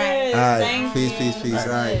 Yes, all right, peace.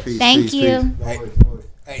 All right, peace. Thank you.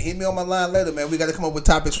 Hey, hit me on my line later, man. We got to come up with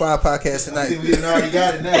topics for our podcast tonight. We already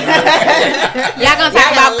got it now. Y'all gonna talk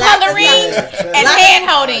about coloring and hand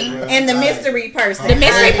holding. And the mystery person. The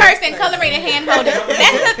mystery person, coloring and hand holding.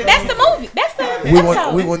 That's the movie. That's the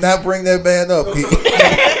episode. We will not bring that man up.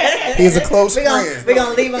 He's a close friend. We're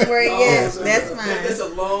going to leave him where he is. That's fine. It's a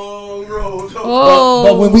long road. Oh.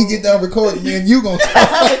 But when we get done recording, me and you going to talk.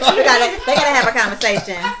 They got to have a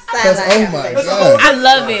conversation. Oh my God. I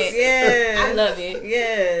love it. Yes. I love it.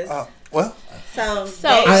 Yes. Well, So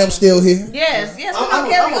I am still here. Yes, we're going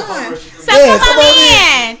to carry on. So come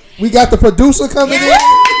on in. We got the producer coming in.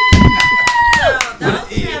 So those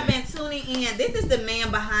who have been tuning in, this is the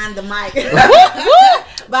man behind the mic.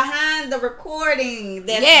 Behind the recording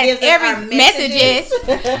that gives us our messages.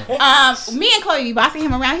 Me and Chloe be bossing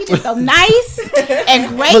him around. He's just so nice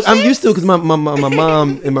and gracious. Look, I'm used to it because my mom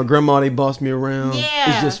and my grandma, they boss me around.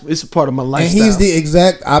 Yeah. It's a part of my lifestyle. And he's the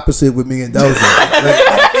exact opposite with me and Doja.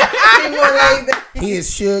 He is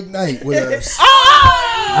Suge Knight with us.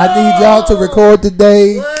 I need y'all to record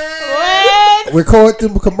today. What? Record the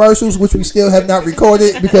commercials, which we still have not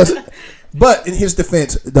recorded because. But in his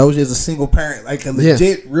defense, Doja is a single parent, like a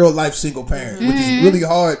legit real life single parent, which is really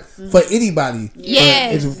hard for anybody.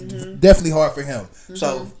 Yes. It's definitely hard for him.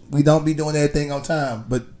 So we don't be doing everything on time,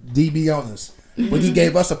 but D be on us. But he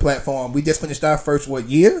gave us a platform. We just finished our first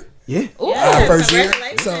year? Yeah. Our first year.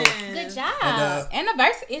 So Good job.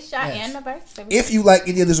 Anniversary. It's your anniversary. if you like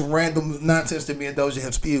any of this random nonsense that me and Doja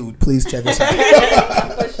have spewed, please check us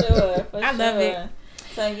out. For sure. I love it.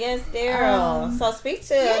 So yes, Daryl. So speak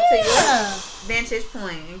to your vantage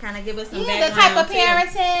point and kind of give us some background. The type of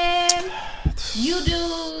parenting you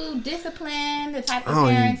do, discipline, the type of parenting.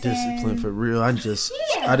 I don't need discipline for real. I just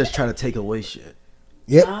try to take away shit.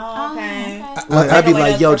 Yep. Oh, okay. I'd be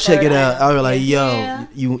like, yo, check it out. I'd be like, yo,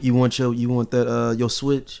 you want that your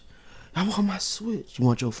Switch? I want my Switch. You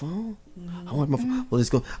want your phone? I want my phone. Well, let's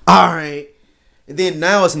go. All right. And then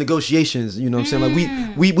now it's negotiations. You know what I'm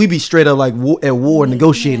saying? Like we be straight up like at war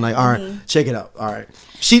negotiating. Like, all right, check it out. All right.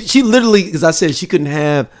 She literally, as I said, she couldn't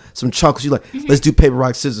have some chocolate. She's like, let's do paper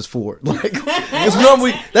rock scissors for it. Like, it's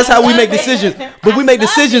normally that's how we make decisions. But we make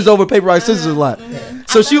decisions over paper rock scissors a lot.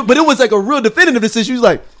 So but it was like a real definitive decision. She was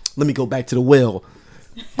like, let me go back to the well.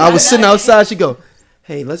 I was sitting outside. She go,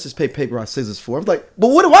 hey, let's just pay paper rock scissors for it. I'm like, but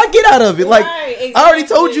what do I get out of it? Like, I already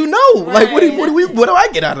told you no. Like, what do I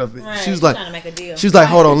get out of it? She was like,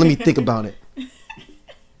 hold on, let me think about it.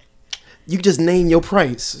 You just name your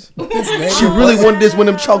price. She really wanted this one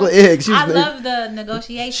of them chocolate eggs. I love the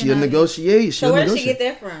negotiation. She a negotiation. So where did she get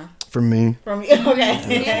that from? From me. From you?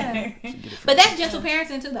 Okay. Yeah. But that's gentle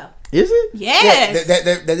parenting too, though. Is it? Yes.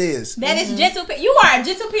 Yeah, that is. That is gentle. You are a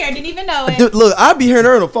gentle parent. Didn't even know it. Dude, look, I'd be hearing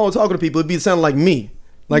her on the phone talking to people. It'd be sounding like me.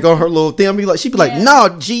 Like on her little thing. She'd be like, nah,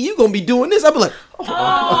 G, you gonna be doing this. I'd be like,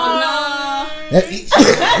 Oh, no.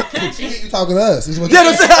 You talking to us.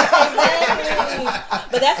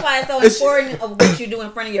 But that's why it's so important of what you do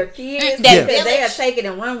in front of your kids. That Because they'll take it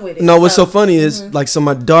and run with it. no, what's so funny is so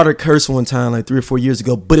my daughter cursed one time like 3 or 4 years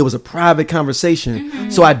ago, but it was a private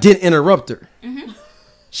conversation, so I didn't interrupt her.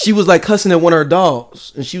 She was like cussing at one of her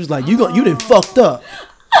dogs, and she was like, you done fucked up.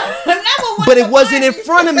 But it wasn't in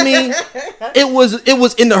front of me. It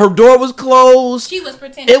was in her door was closed. She was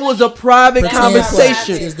pretending. It was a private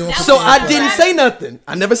conversation. So I pretend didn't say nothing.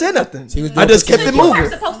 I never said nothing. was I just kept it You weren't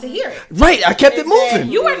moving. supposed to hear it. Right, I kept it moving.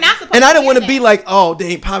 You were not supposed And I didn't to want to hear be that. like, oh,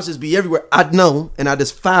 dang, pops just be everywhere. I know, and I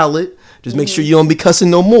just file it. Just make sure you don't be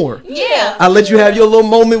cussing no more. Yeah. I let you have your little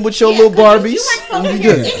moment with your little Barbies. You weren't supposed to and be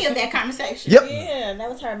hear good. any of that conversation. Yep. Yeah, that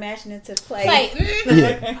was her matching it to play.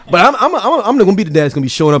 Yeah. But I'm not gonna be the dad that's gonna be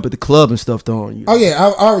showing up at the club and stuff though. Oh yeah,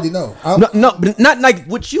 I already know. No, but not like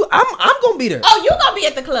with you. I'm gonna be there. Oh, you gonna be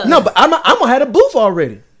at the club? No, but I'm gonna have a booth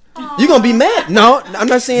already. You gonna be mad? No, I'm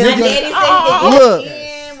not saying. My daddy Look.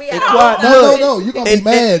 said, No, you gonna be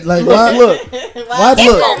mad. Like why? Look. Why? It's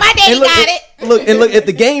cool. My daddy got it. Look, if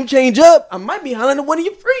the game change up, I might be hollering at one of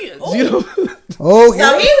your friends. You know? Oh,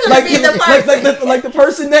 So he's gonna be the person. like the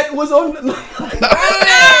person that was on.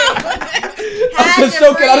 Hide just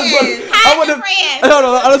your joking. I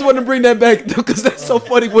just wanted to bring that back because that's so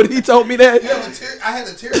funny when he told me that. I had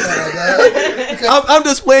a tear in my eye. I'm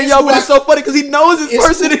just playing y'all, but it's so funny because he knows his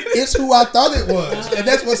person. It's who I thought it was, and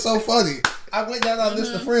that's what's so funny. I went down our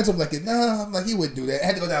list of friends. I'm like, nah. I'm like, he wouldn't do that. I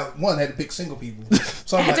had to go down one. I had to pick single people.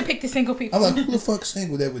 So I had to pick the single people. I'm like, who the fuck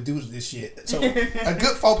single that would do this shit? So a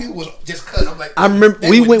good 4 people was just cut. I'm like, I remember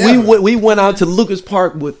we went out to Lucas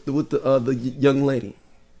Park with the young lady.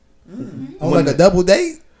 On like a double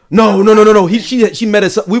date. No. She met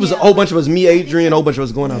us. We was a whole bunch of us. Me, Adrian, a whole bunch of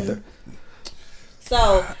us going out there.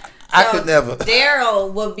 So I could never.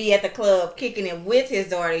 Daryl would be at the club kicking it with his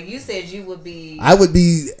daughter. You said you would be. I would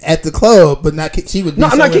be at the club, but not. She would. Be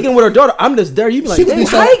I'm not kicking with her daughter. I'm just there. You be like, hey,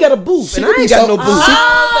 I ain't got a booth, and I ain't got no booth.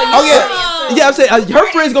 Yeah, I'm saying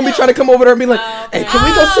her friends gonna be trying to come over there and be like, hey, can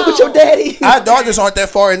we go sit with your daddy? Our daughters aren't that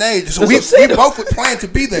far in age, so we both would plan to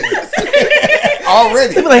be there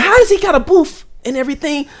already. They be like, how does he got a booth and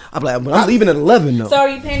everything? I'm like, I'm leaving at 11 though. So are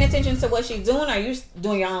you paying attention to what she's doing, or are you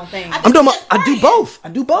doing your own thing? I'm doing. I do both. I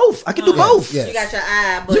can do both. Yes. You got your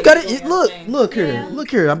eye. But you got it. Look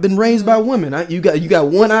here. I've been raised by women. You got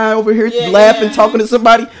one eye over here laughing, talking to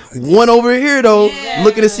somebody. One over here though,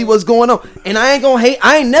 looking to see what's going on. And I ain't gonna hate.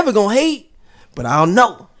 I ain't never gonna hate. But I don't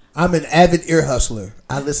know. I'm an avid ear hustler.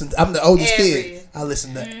 I'm the oldest kid. I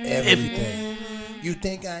listen to everything. You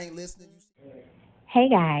think I ain't listening? Hey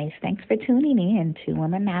guys, thanks for tuning in to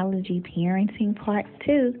Womanology Parenting Part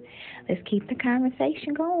 2. Let's keep the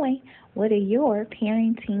conversation going. What are your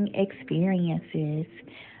parenting experiences?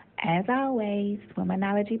 As always,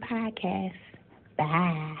 Womanology Podcast.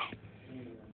 Bye.